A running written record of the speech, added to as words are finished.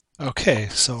Okay,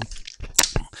 so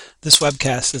this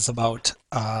webcast is about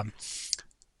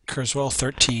Kurzweil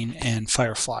 13 and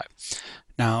Firefly.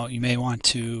 Now, you may want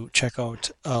to check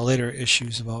out later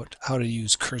issues about how to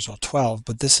use Kurzweil 12,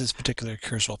 but this is particularly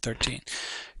Kurzweil 13.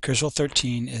 Kurzweil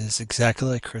 13 is exactly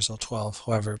like Kurzweil 12.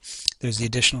 However, there's the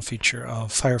additional feature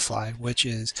of Firefly, which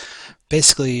is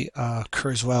basically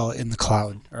Kurzweil in the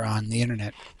cloud or on the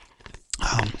internet.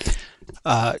 Um,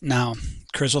 Now,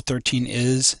 Kurzweil 13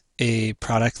 is a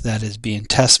product that is being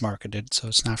test marketed, so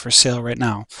it's not for sale right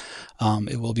now.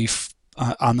 It will be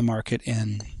on the market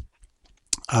in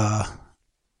uh,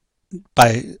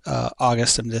 by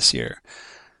August of this year.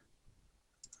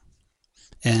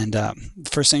 And the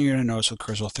first thing you're going to notice with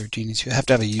Kurzweil 13 is you have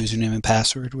to have a username and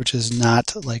password, which is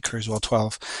not like Kurzweil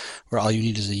 12, where all you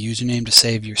need is a username to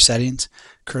save your settings.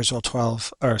 Kurzweil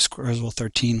 12 or Kurzweil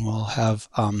 13 will have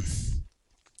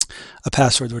a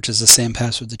password, which is the same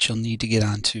password that you'll need to get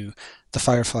onto the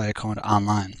Firefly account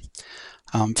online.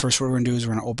 First, what we're going to do is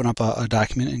we're going to open up a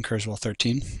document in Kurzweil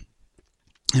 13,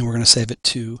 and we're going to save it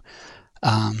to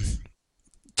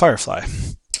Firefly.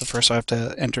 So first I have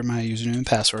to enter my username and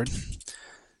password.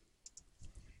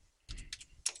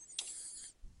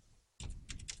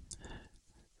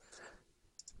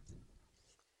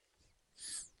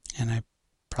 And I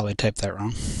probably typed that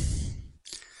wrong.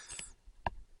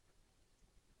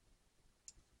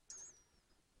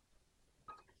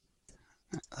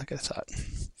 Like I thought.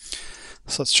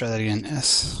 So let's try that again.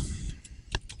 S.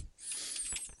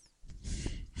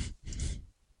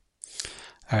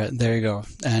 All right, there you go.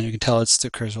 And you can tell it's the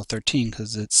Kurzweil 13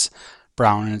 because it's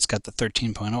brown and it's got the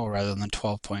 13.0 rather than the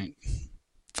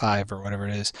 12.5 or whatever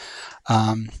it is.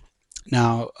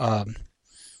 Now,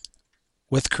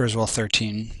 with Kurzweil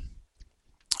 13,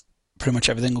 pretty much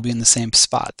everything will be in the same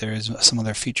spot. There is some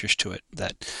other features to it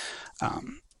that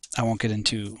I won't get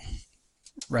into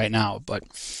right now, but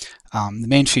the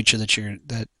main feature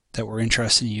that we're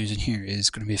interested in using here is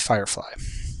going to be Firefly.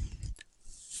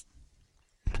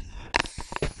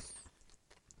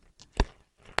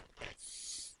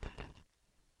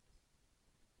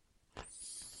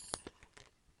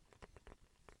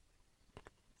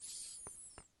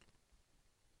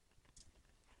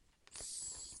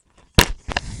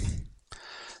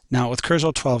 Now with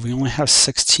Kurzweil 12, we only have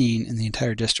 16 in the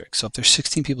entire district. So if there's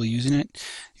 16 people using it,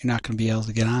 you're not going to be able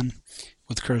to get on.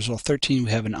 With Kurzweil 13,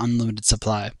 we have an unlimited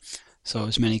supply. So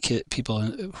as many people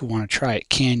who want to try it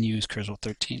can use Kurzweil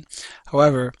 13.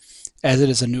 However, as it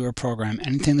is a newer program,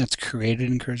 anything that's created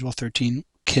in Kurzweil 13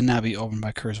 cannot be opened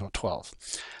by Kurzweil 12.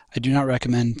 I do not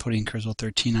recommend putting Kurzweil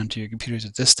 13 onto your computers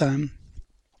at this time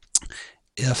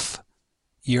if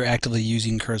you're actively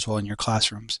using Kurzweil in your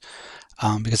classrooms,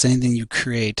 because anything you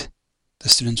create, the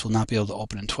students will not be able to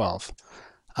open in 12.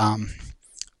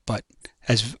 But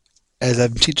as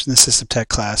I'm teaching the system tech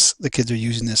class, the kids are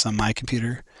using this on my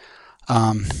computer.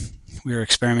 We are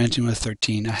experimenting with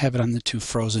 13. I have it on the two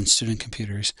frozen student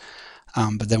computers,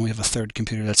 but then we have a third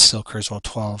computer that's still Kurzweil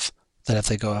 12 that if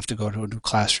they have to go to a new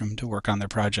classroom to work on their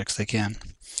projects, they can.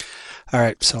 All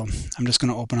right, so I'm just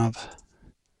going to open up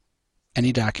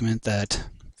any document that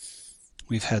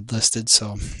we've had listed.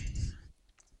 So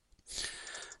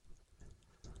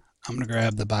I'm going to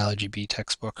grab the Biology B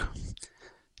textbook,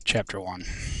 Chapter 1.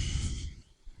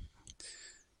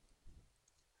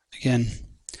 Again,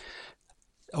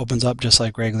 opens up just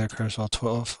like regular Kurzweil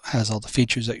 12, has all the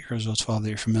features that Kurzweil 12 that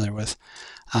you're familiar with.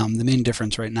 The main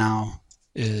difference right now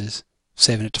is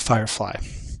saving it to Firefly.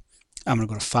 I'm going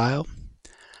to go to File.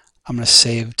 I'm going to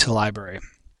save to Library.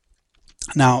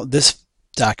 Now, this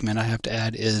document I have to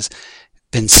add is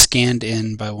been scanned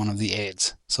in by one of the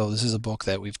aides. So this is a book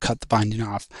that we've cut the binding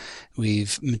off.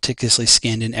 We've meticulously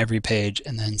scanned in every page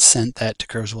and then sent that to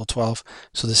Kurzweil 12.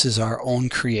 So this is our own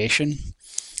creation.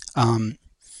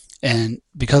 And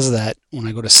because of that, when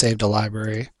I go to save to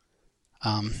library,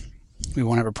 we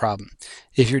won't have a problem.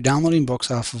 If you're downloading books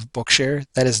off of Bookshare,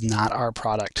 that is not our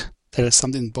product. That is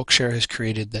something Bookshare has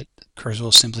created that Kurzweil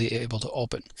is simply able to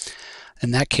open. In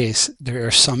that case, there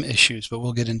are some issues, but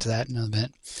we'll get into that in a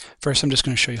bit. First, I'm just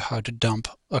going to show you how to dump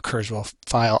a Kurzweil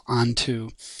file onto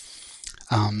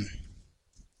the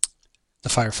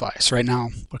Firefly. So right now,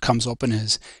 what comes open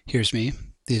is, here's me.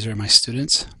 These are my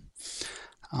students.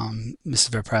 Mrs.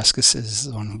 Verpraskis is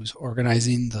the one who's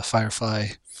organizing the Firefly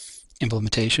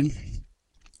implementation.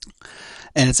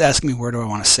 And it's asking me, where do I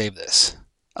want to save this?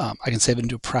 I can save it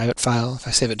into a private file. If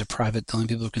I save it to private, the only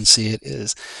people who can see it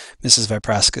is Mrs.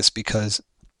 Verpraskis because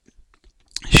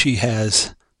she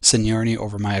has seniority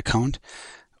over my account.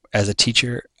 As a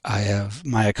teacher, I have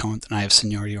my account and I have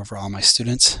seniority over all my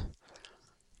students.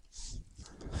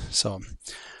 So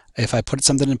if I put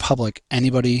something in public,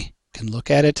 anybody can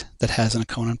look at it that has an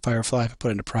account on Firefly. If I put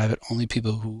it into private, only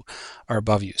people who are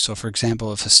above you. So for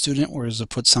example, if a student were to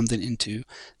put something into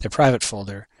their private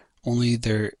folder, only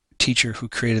their teacher who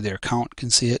created their account can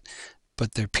see it,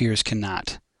 but their peers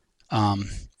cannot.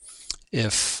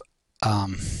 If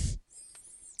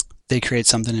they create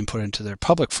something and put it into their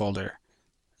public folder,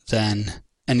 then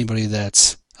anybody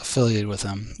that's affiliated with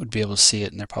them would be able to see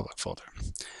it in their public folder.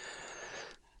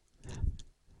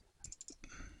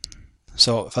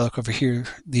 So if I look over here,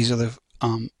 these are the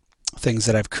things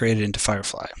that I've created into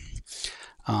Firefly.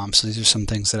 So these are some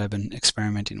things that I've been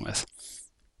experimenting with.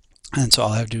 And so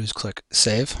all I have to do is click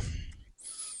Save.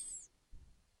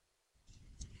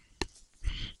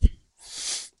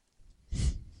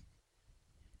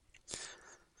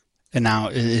 And now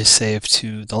it is saved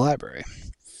to the library.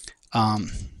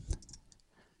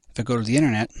 If I go to the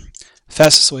internet, the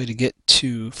fastest way to get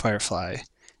to Firefly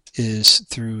is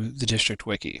through the district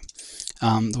wiki.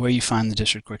 The way you find the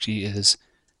district wiki is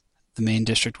the main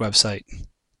district website,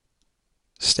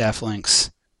 staff links,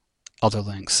 other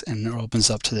links, and it opens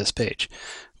up to this page,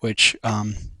 which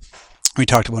we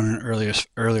talked about in an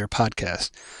earlier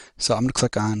podcast. So I'm going to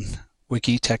click on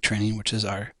Wiki Tech Training, which is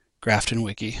our Grafton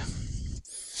wiki.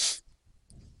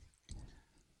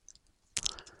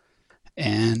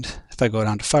 And if I go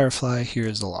down to Firefly,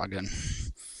 here's the login.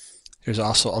 There's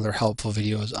also other helpful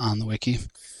videos on the wiki.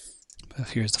 But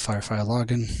here's the Firefly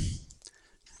login.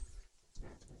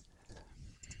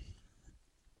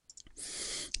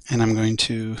 And I'm going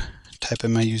to type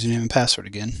in my username and password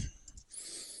again.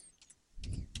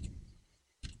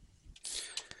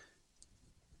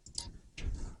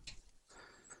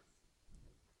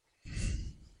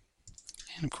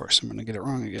 And of course, I'm going to get it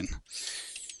wrong again.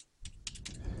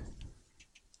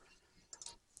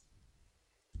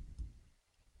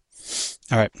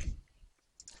 All right,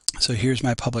 so here's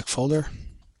my public folder,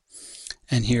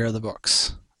 and here are the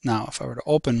books. Now, if I were to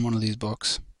open one of these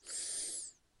books,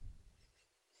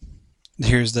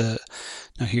 here is the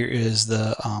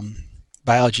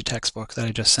biology textbook that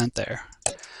I just sent there.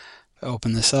 If I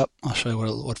open this up, I'll show you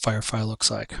what Firefly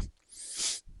looks like.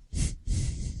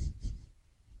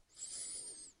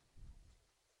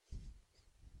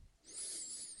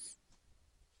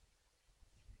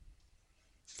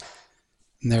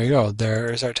 And there you go.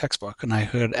 There is our textbook, and I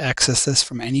could access this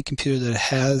from any computer that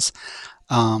has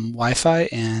Wi-Fi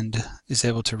and is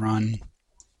able to run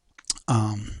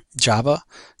Java.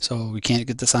 So we can't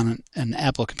get this on an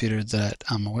Apple computer that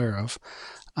I'm aware of.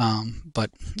 But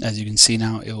as you can see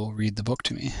now, it will read the book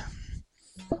to me.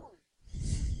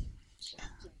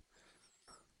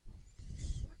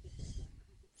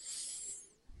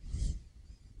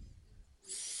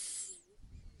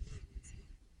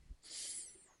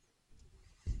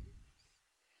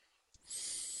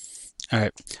 All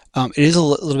right, it is a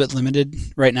little bit limited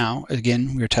right now.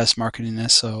 Again, we're test marketing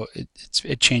this, so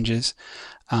it changes.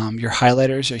 Your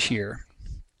highlighters are here.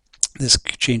 This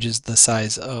changes the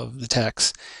size of the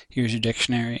text. Here's your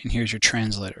dictionary, and here's your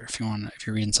translator if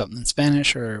you're reading something in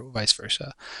Spanish or vice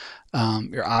versa.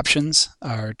 Your options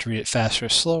are to read it faster or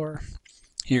slower.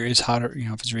 Here is how to,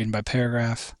 if it's reading by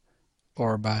paragraph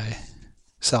or by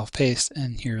self-paced,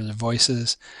 and here are the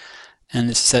voices. And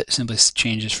this simply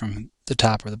changes from the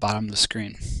top or the bottom of the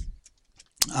screen.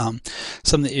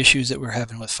 Some of the issues that we're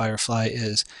having with Firefly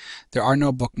is there are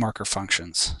no bookmarker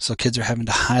functions. So kids are having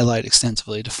to highlight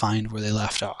extensively to find where they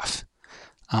left off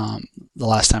the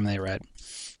last time they read.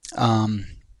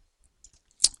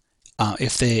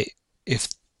 If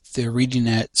they're reading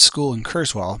at school in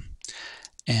Kurzweil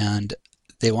and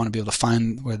they want to be able to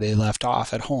find where they left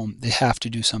off at home, they have to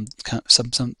do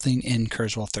something in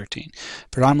Kurzweil 13.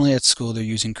 Predominantly at school, they're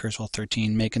using Kurzweil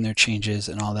 13, making their changes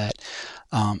and all that,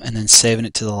 and then saving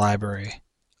it to the library,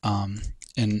 and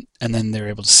then they're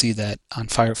able to see that on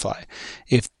Firefly.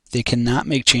 If they cannot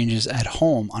make changes at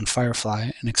home on Firefly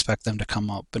and expect them to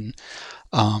come up and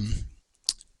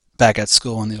back at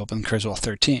school when they open Kurzweil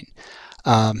 13,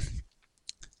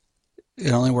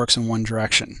 it only works in one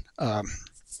direction.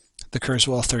 The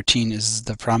Kurzweil 13 is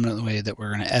the prominent way that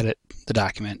we're going to edit the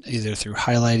document, either through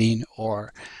highlighting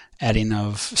or adding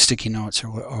of sticky notes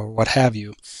or what have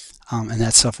you. And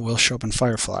that stuff will show up in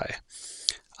Firefly.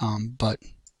 But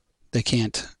they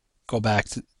can't go back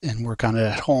and work on it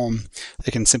at home.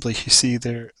 They can simply see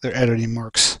their editing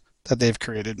marks that they've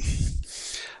created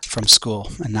from school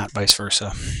and not vice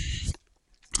versa.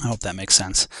 I hope that makes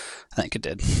sense. I think it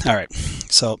did. All right.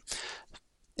 So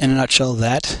in a nutshell,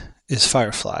 that is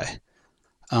Firefly.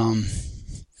 And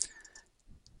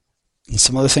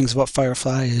some other things about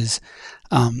Firefly is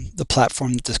the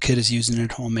platform that this kid is using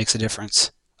at home makes a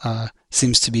difference.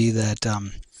 Seems to be that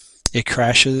it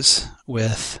crashes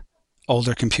with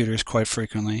older computers quite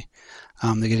frequently.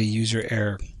 They get a user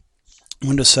error.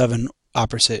 Windows 7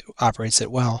 operates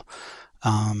it well.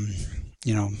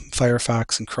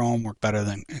 Firefox and Chrome work better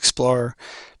than Explorer,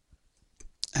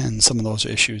 and some of those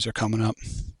issues are coming up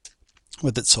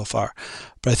with it so far.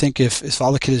 But I think if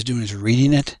all the kid is doing is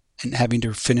reading it and having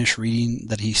to finish reading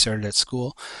that he started at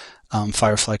school,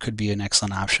 Firefly could be an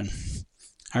excellent option.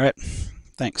 All right,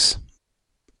 thanks.